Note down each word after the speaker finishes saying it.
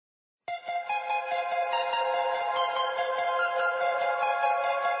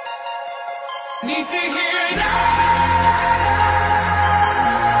Need to hear it.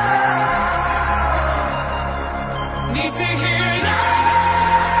 Need to hear it.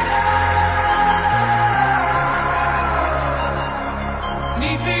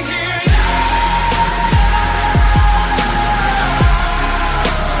 Need to hear it.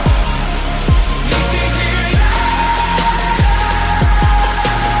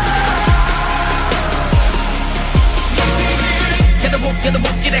 Get the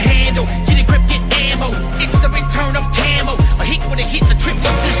wolf, get a handle, get a grip, get ammo. It's the return of camo. A hit with a hit's a trip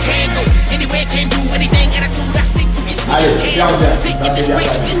up this candle. Anywhere can do anything, attitude I stick to get with this candle. Think if this break,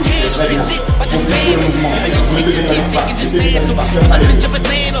 this candle's been lit by this bandle. Even though sick is dead, sick in this mantle. From the trench of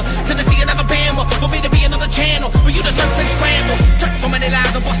Atlanta to the sea of Alabama. For me to be another channel, for you to surf and scramble. Took so many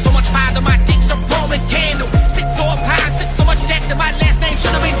lives and bust so much fire that my dick's a Roman candle. Sit so up high, sit so much jack that my last name should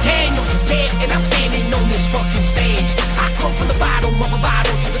have been Daniel. Yeah, and I'm standing on this fucking stage. I come from the bottom of a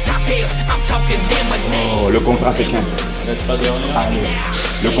bottle to the top here. I'm talking lemonade. Oh, le contrat c'est 15. Allez,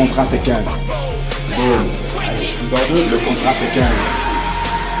 le contrat c'est 15. Boom. Allez, dans deux, le contrat c'est 15.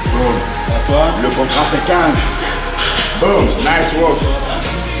 Boom. À toi, le contrat c'est 15. Boom. Nice work.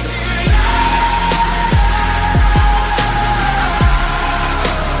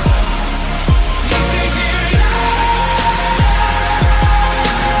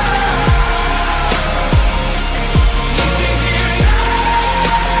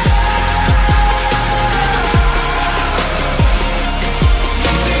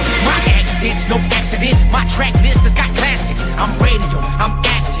 No accident, my track list has got classics. I'm radio, I'm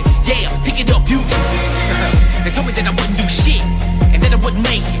active, yeah, pick it up, you. They told me that I wouldn't do shit, and that I wouldn't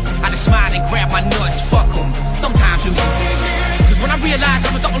make it. I just smiled and grabbed my nuts, fuck them. Sometimes you cause when I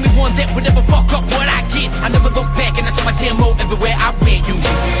realized I was the only one that would ever fuck up what I get, I never looked back and I took my demo everywhere I went, you.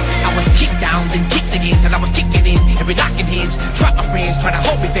 I was kicked down, then kicked again, till I was kicking in every locking hinge. Dropped my friends, trying to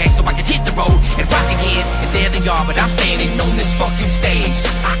hold me back so I could hit the road and rock again. And there they are, but I'm standing on this fucking stage.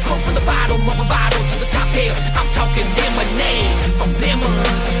 I come from the bottom of a bottle to the top here. I'm talking lemonade from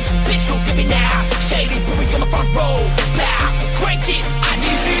lemons. Bitch, don't give me now. Shady, put me on the front row. Loud, crank it, I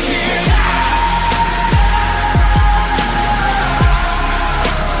need to hear it.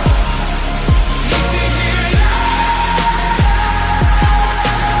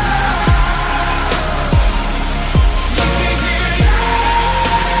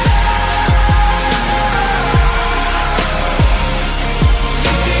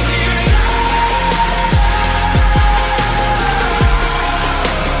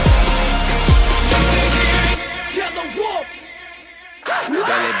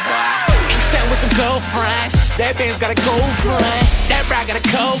 Girlfriends, that band's got a girlfriend, that ride got a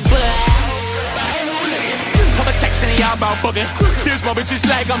cold blood. Couple texts and y'all about bugging. This moment just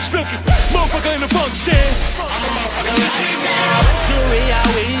like I'm stuck. Motherfucker in the function. Jewelry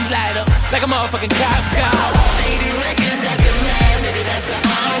always light up like a motherfucking cop car.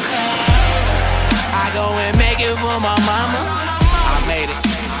 I go and make it for my mama. I made it.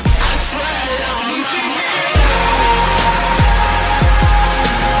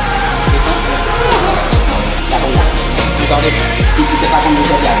 Regardez, si tu sais pas comment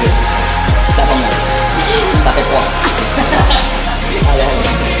vous avez ça va mal. Ça fait froid. Allez,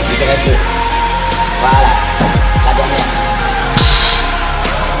 il te reste deux. Voilà, la dernière.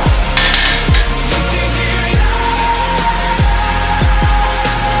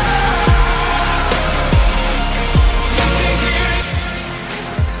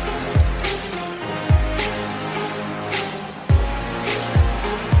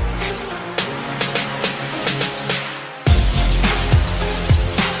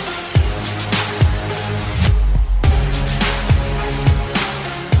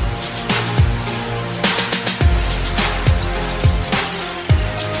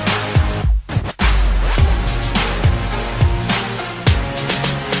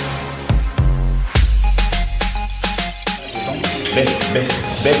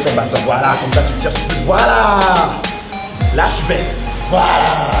 Baisse ton bassin, voilà, comme ça tu tires sur plus, voilà. Là tu baisses,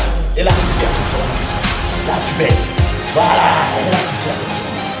 voilà. Et là tu tires sur toi. Là tu baisses, voilà. Et là tu tires.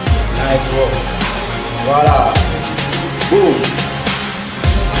 Nice work. Voilà. Boum.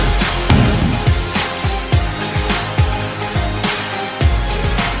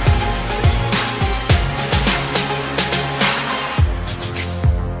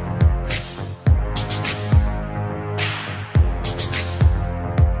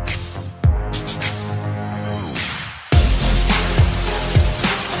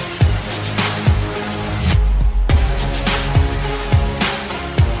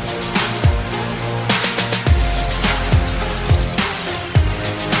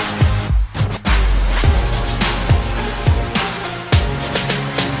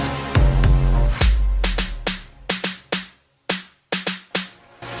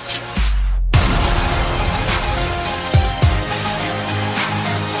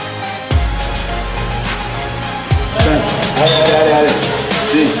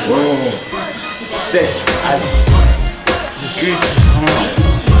 7, allez.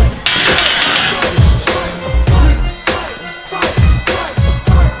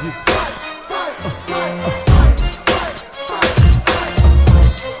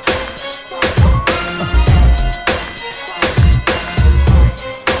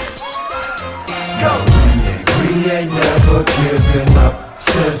 We ain't never giving up.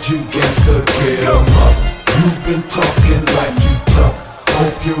 Said you gangsta, get 'em up. You've been talking like you tough.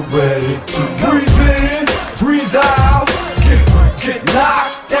 Hope you're ready to breathe in, breathe out, get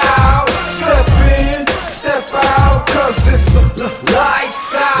knocked out. Step in, step out, 'cause it's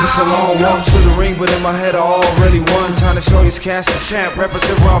lights out. It's a long walk to the ring, but in my head I already won. Time to show these cats the champ,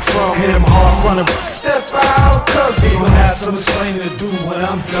 represent where I'm from. Hit him hard, front him. Step out, 'cause he will have some explaining to do when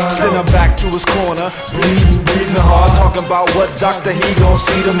I'm done. Send him back to his corner, bleeding, breathing hard. Talking about what doctor he gon'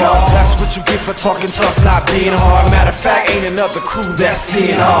 see tomorrow. That's what you get for talking tough, not being hard. Matter of fact, ain't another crew that's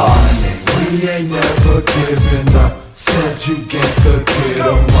seeing hard. We ain't never giving up. Said you gangsta, get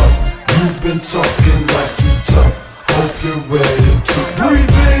 'em up. You've been talking like you tough. Hope you're ready to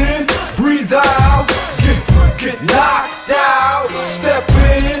breathe in, breathe out, get knocked out. Step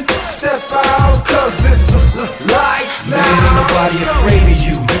in, step out, 'cause it's lights out. Ain't nobody afraid of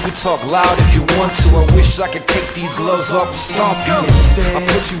you. You can talk loud if you want to. I wish I could take these gloves off and stomp you. I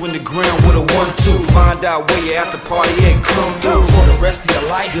put you in the ground with a 1-2. Find out where you at the party ain't come through. For the rest of your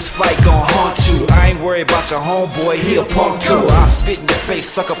life, this fight gon' haunt you. I ain't worried about your homeboy, he a punk too. I'll spit in your face,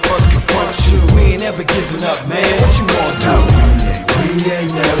 sucker punch, confront you. We ain't ever giving up, man. What you wanna do? We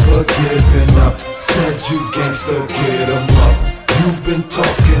ain't never giving up. Said you gangsta, get 'em up. You've been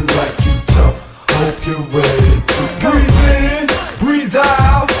talking like you tough. Hope you're ready to breathe in, breathe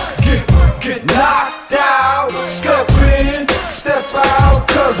out, get knocked out. Step in, step out,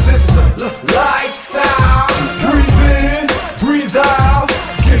 'cause it's lights out. Breathe in, breathe out,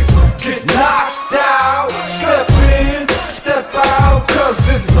 get knocked out. Step in, step out, 'cause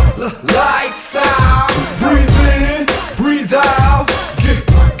it's lights out. Breathe in, breathe out,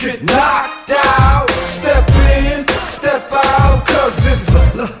 get knocked out. Step in, step out, 'cause it's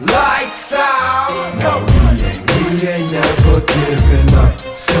lights out. No, we ain't never giving up.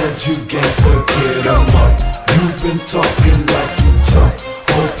 Said you gangsta, get 'em up. You've been talking like you tough.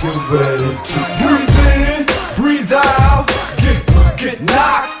 Hope you're ready to breathe in, breathe out, get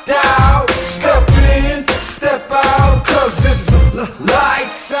knocked out. Step in, step out, 'cause it's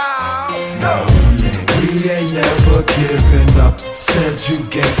lights out. No, we ain't never giving up. Said you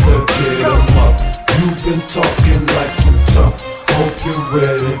gangsta, get 'em up. You've been talking like you tough. Hope you're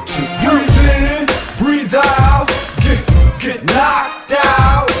ready to breathe in, breathe out, get knocked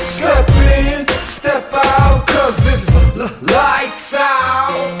out. Step in, step out, 'cause it's lights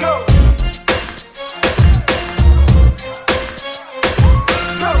out. Go.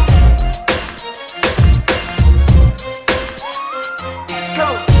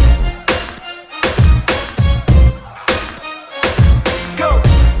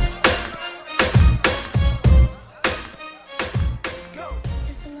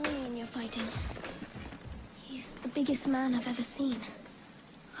 He's the biggest man I've ever seen.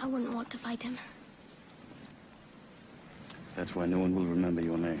 I wouldn't want to fight him. That's why no one will remember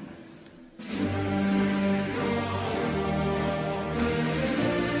your name.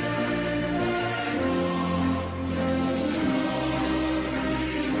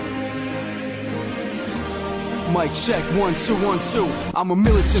 Mic check, 1, 2, 1, 2. I'm a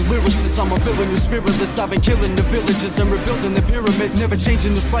militant lyricist, I'm a villain who's spiritless. I've been killing the villages and rebuilding the pyramids. Never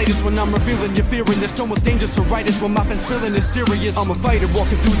changing the slightest when I'm revealing your fear. And there's no more dangerous or rightest when my pen spilling is serious. I'm a fighter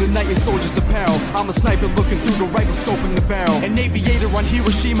walking through the night in soldier's apparel. I'm a sniper looking through the rifle scope in the barrel. An aviator on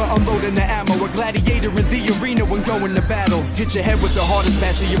Hiroshima unloading the ammo. A gladiator in the arena when going to battle. Hit your head with the hardest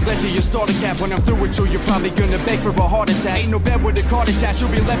bat so you bled to your starter cap. When I'm through with you, you're probably gonna beg for a heart attack. Ain't no bed with a card attached,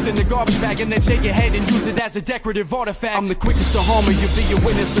 you'll be left in the garbage bag. And then take your head and use it as a decorative artifact. I'm the quickest to harm you'll be a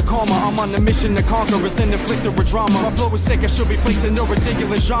witness of karma. I'm on a mission to conquer as an inflictor of drama. My flow is sick, I should be placed in no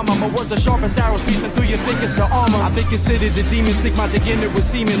ridiculous genre. My words are sharp as arrows, piercing through your thickest of armor. I've been considered a demon, stick my dick in it with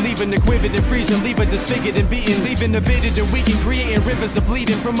semen. Leaving the quivered and freezing, leave a disfigured and beaten. Leaving the bitted and weakened, creating rivers of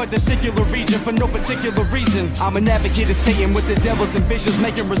bleeding from a testicular region for no particular reason. I'm an advocate of Satan with the devil's ambitions,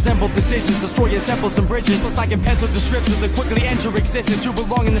 making resemble decisions, destroying temples and bridges. Plus I can pencil descriptions and quickly enter existence. You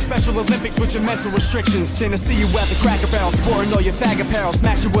belong in the Special Olympics with your mental restrictions. Then I see you at the Cracker Barrel, sporting all your fag apparel.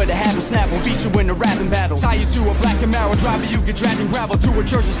 Smash you with a half a snap, will beat you in a rapping battle. Tie you to a black Camaro driver, you get dragged and gravel to a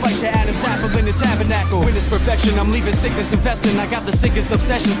church and slice your Adam's apple in the tabernacle. When it's perfection, I'm leaving sickness infesting. I got the sickest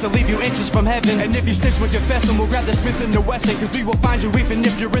obsessions to leave you inches from heaven. And if you snitch when confessing, we'll grab the Smith and the Wesson, cause we will find you even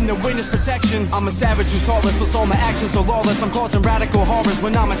if you're in the witness protection. I'm a savage who's heartless, plus all my actions are lawless. I'm causing radical horrors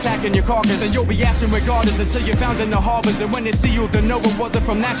when I'm attacking your carcass. Then you'll be asking regardless until you're found in the harbors. And when they see you, they'll know it wasn't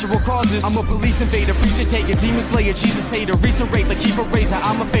from natural causes. I'm a police invader, preacher taker, demon slayer, Jesus hater, recent rape, like keep a razor.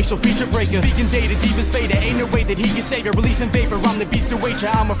 I'm a facial feature breaker, speaking data, demons fader. Ain't no way that he can save you, releasing vapor. I'm the beast of nature,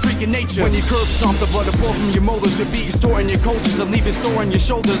 I'm a freak in nature. When you curb stomp, the blood will pour from your molars. You'll be storing your cultures and leave it sore on your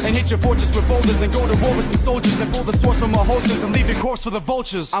shoulders. And hit your fortress with boulders and go to war with some soldiers. Then pull the swords from our holsters and leave your corpse for the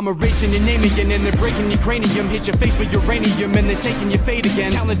vultures. I'm erasing your name again and then breaking your cranium. Hit your face with uranium and then taking your fate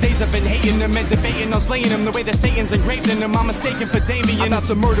again. Countless days I've been hating them and debating on slaying them. The way that Satan's engraved in them, I'm mistaken for Damien. I'm not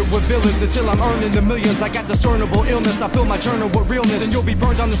to murder with villains until I'm earning the millions. I got discernible illness, I fill my journal with realness. Then you'll be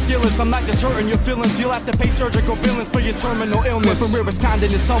burned on the skillets, I'm not just hurting your feelings. You'll have to pay surgical billings for your terminal illness. From where it's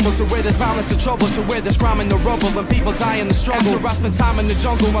kindness humble to where there's violence and trouble, to where there's crime in the rubble and people die in the struggle. After I spend time in the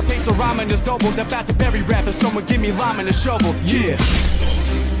jungle, my pace of rhyming is doubled. They're about to bury rappers, someone give me lime and a shovel. Yeah.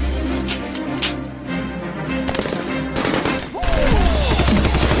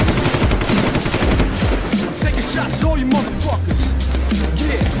 Taking shots at all you motherfuckers.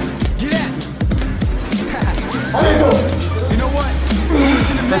 Yeah, get at me. You know what?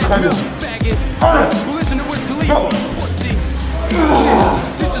 Listen to Mac Mill, faggot. Well, listen to Wiz Khalifa, pussy.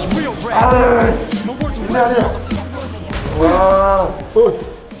 Yeah, this is real rap. My words are words, motherfucker.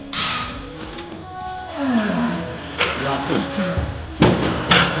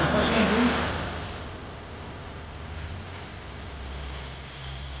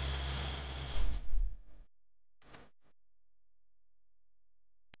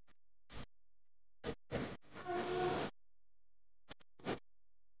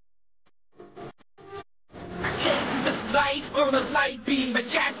 Life on a light beam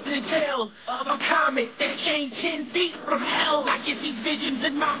attached to the tail of a comet that came 10 feet from hell. I get these visions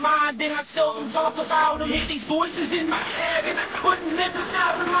in my mind and I seldom talk about them. Hear these voices in my head and I couldn't live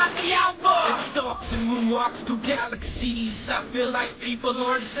without them like the outlaw. It stalks and moonwalks through galaxies. I feel like people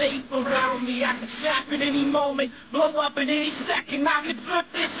aren't safe around me. I can snap at any moment, blow up at any second. I can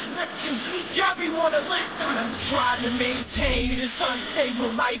flip this switch and teach everyone a lesson. I'm trying to maintain this unstable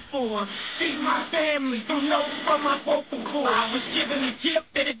life form. Feed my family through notes from my vocal cord. I was given a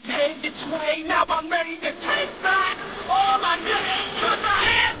gift that it paved its way. Now I'm ready to take back all I did. Cause I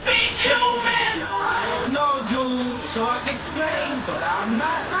can't be human. I don't know, dude, it's hard to explain, but I'm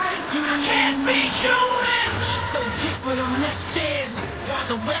not like you. I can't be human. She's so different on that stairs, while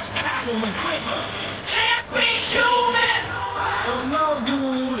the West Cattle and quiver. Can't be human. I don't know,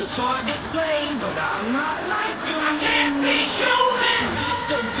 dude, it's hard to explain, but I'm not like you. I can't be human. She's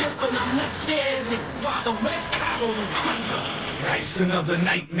so different on that stairs, while the West Cattle and quiver. Life's another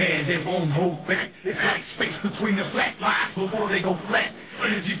nightmare that won't hold back. It's like space between the flat lines before they go flat.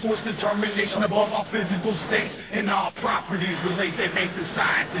 Energy, force, determination above our physical states. And our properties relate that make the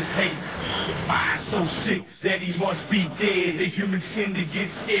scientists hate. His mind's so sick that he must be dead. The humans tend to get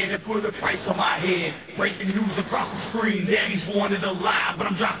scared and put a price on my head. Breaking news across the screen that he's wanted alive. But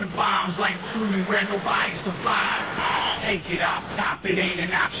I'm dropping bombs like crewmen where nobody survives. Take it off top, it ain't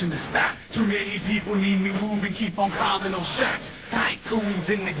an option to stop. Too many people need me moving, keep on calling those shots. Tycoons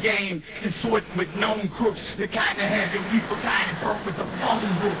in the game, consorting with known crooks. The kind of have your people tied and broke with the phone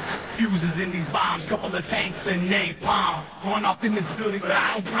books. Fuses in these bombs, couple of tanks and napalm. Going off in this building, but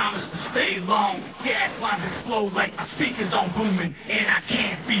I don't promise to stay long. Gas lines explode like my speakers on booming. And I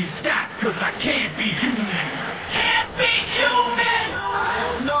can't be stopped, cause I can't be human. Can't be human. I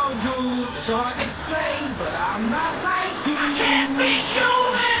don't know, dude, it's hard to explain, but I'm not like you. I can't be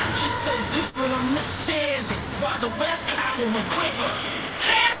human. She's so different on the stairs, while the West Cattle and quiver.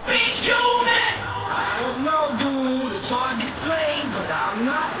 Can't be human. I don't know, dude, it's hard to explain, but I'm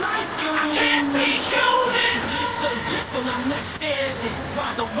not like you. I can't be human. She's so different on the stairs,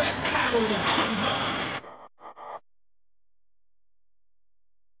 while the West Cattle and quiver.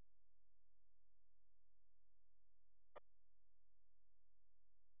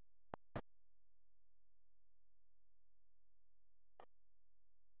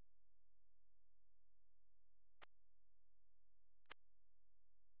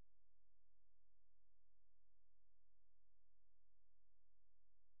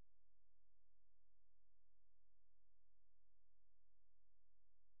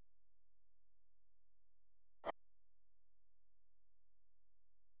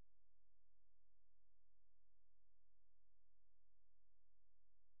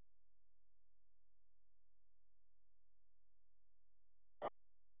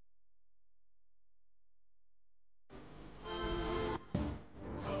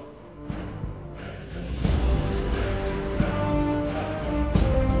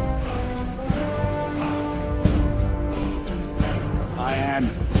 I am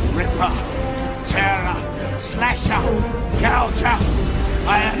Ripper, Terror, Slasher, Gouger.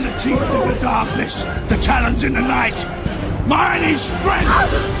 I am the teeth of the darkness, the challenge in the night. Mine is strength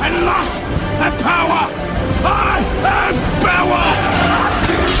and lust and power. I am power.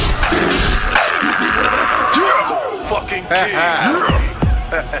 Fucking king.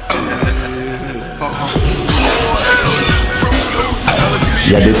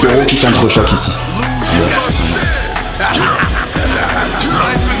 Il y a des taureaux qui s'entrechoquent ici.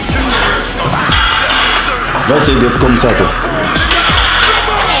 Va essayer d'être comme ça, toi.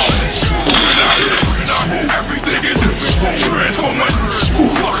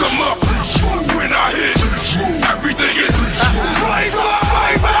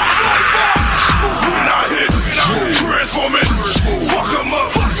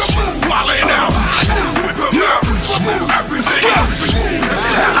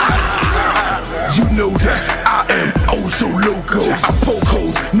 You know that I am oh so loco. I poke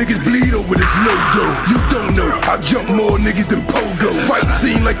holes, niggas bleed over this logo. You don't know, I jump more niggas than pogo. Fight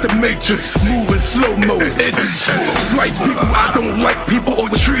scene like the Matrix, moving slow-mo. It's slice people, I don't like people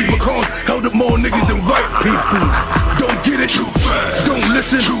over trees because held up more niggas than white people. Don't get it, don't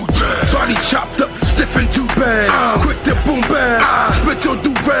listen. Body chopped up, stiff and too bad. Quick to boom bad, split your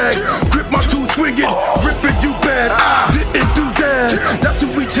do-rag. Grip my tool swinging, ripping you bad. I didn't do that, that's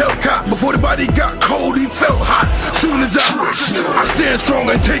what we tell cop. Before the body got cold, he felt hot. Soon as I stand strong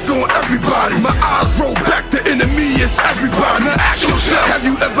and take on everybody. My eyes roll back, the enemy is everybody. Now ask yourself, have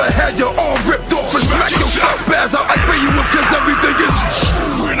you ever had your arm ripped off and smack yourself? Spaz out like where you with, cause everything is.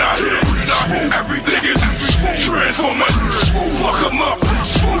 When I hit, everything is transforming. Fuck 'em up.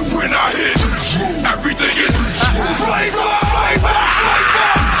 When I hit, everything is flavor.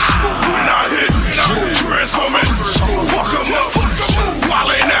 When I hit, transforming. Fuck 'em up.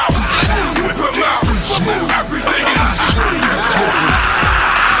 Wildin' out. Whip 'em out. Everything is.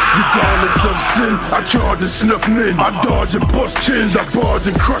 Regardless of sin, I charge and snuff men. I dodge and bust chins, I barge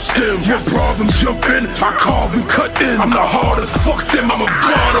and crush them. When problems jump in, I carve and cut in. I'm the hardest, fuck them, I'm a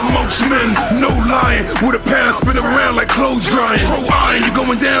god amongst men. No lying, with a pan spin around like clothes drying. Throw iron, you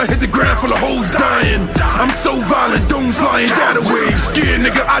going down, hit the ground full of hoes dying. I'm so violent, don't fly in data waves. Scared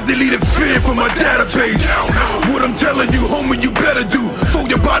nigga, I deleted fear from my database. What I'm telling you, homie, you better do. Fold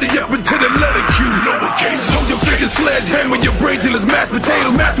your body up into the letter Q. Hold your finger, sledgehammer your brain till it's mashed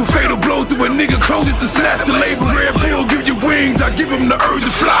potatoes. Mashed with fatal blow through a nigga clothes to snatch the label. Rare pill, give you wings, I give him the urge to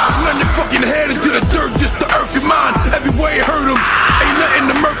fly. Slam your fucking head into the dirt, just the earth your mind. Everywhere you hurt him, ain't nothing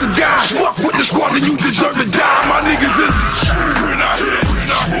to murk the guy. Fuck with the squad and you deserve to die. My niggas is. When I hit,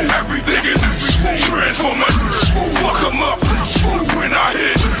 everything is transforming. Fuck 'em up. When I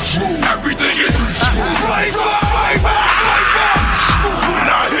hit, everything is flavor. When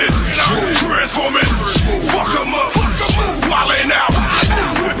I hit, transforming. Fuck 'em up. Wildin' out.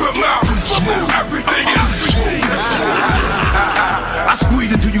 Whip 'em out. Everything is. I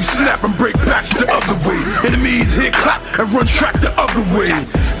squeeze until you snap and break back the other way. Enemies hit clap and run track the other way.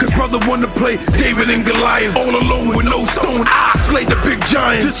 Cause brother wanna play David and Goliath. All alone with no stone, I slay the big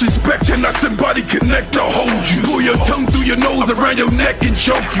giant. Disrespect and not somebody connect to hold you. Pull your tongue through your nose around your neck and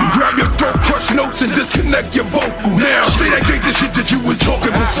choke you. Grab your throat, crush notes and disconnect your vocal. Now say that gangsta shit that you was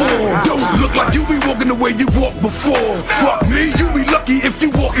talking before. Don't look like you be walking the way you walked before. Fuck me, you be lucky if you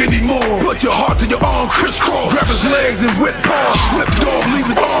walk anymore. Put your heart to your arm, crisscross. Grab his legs and whip paws. Flip dog, leave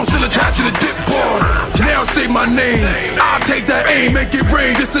his arm still attached to the dip bar. Now say my name, I'll take that aim, make it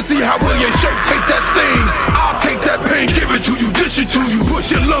rain just to see how well your shirt take that stain. I'll take that pain, give it to you, dish it to you.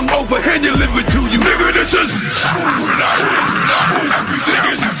 Push your lung over, hand your liver to you. Nigga, this is. When I hit, everything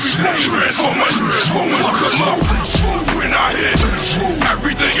is transforming. Fuck 'em up. When I hit,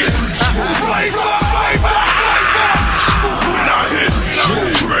 everything is flavor. When I hit,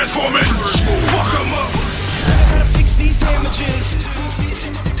 transforming.